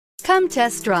Come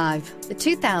test drive the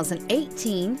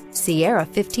 2018 Sierra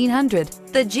 1500.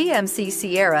 The GMC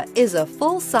Sierra is a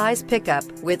full-size pickup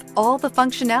with all the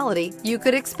functionality you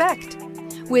could expect.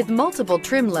 With multiple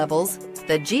trim levels,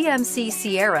 the GMC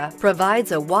Sierra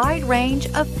provides a wide range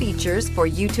of features for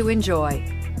you to enjoy.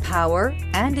 Power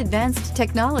and advanced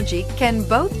technology can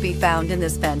both be found in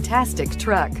this fantastic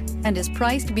truck and is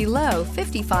priced below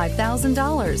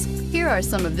 $55,000. Here are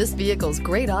some of this vehicle's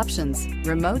great options: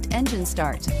 remote engine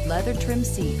start, leather trim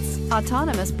seats,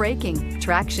 autonomous braking,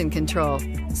 traction control,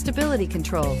 stability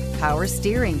control, power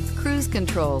steering, cruise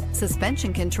control,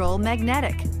 suspension control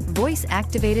magnetic, voice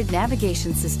activated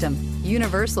navigation system,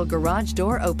 universal garage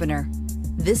door opener.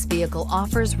 This vehicle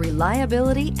offers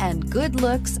reliability and good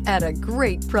looks at a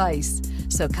great price.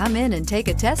 So come in and take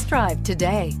a test drive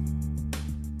today.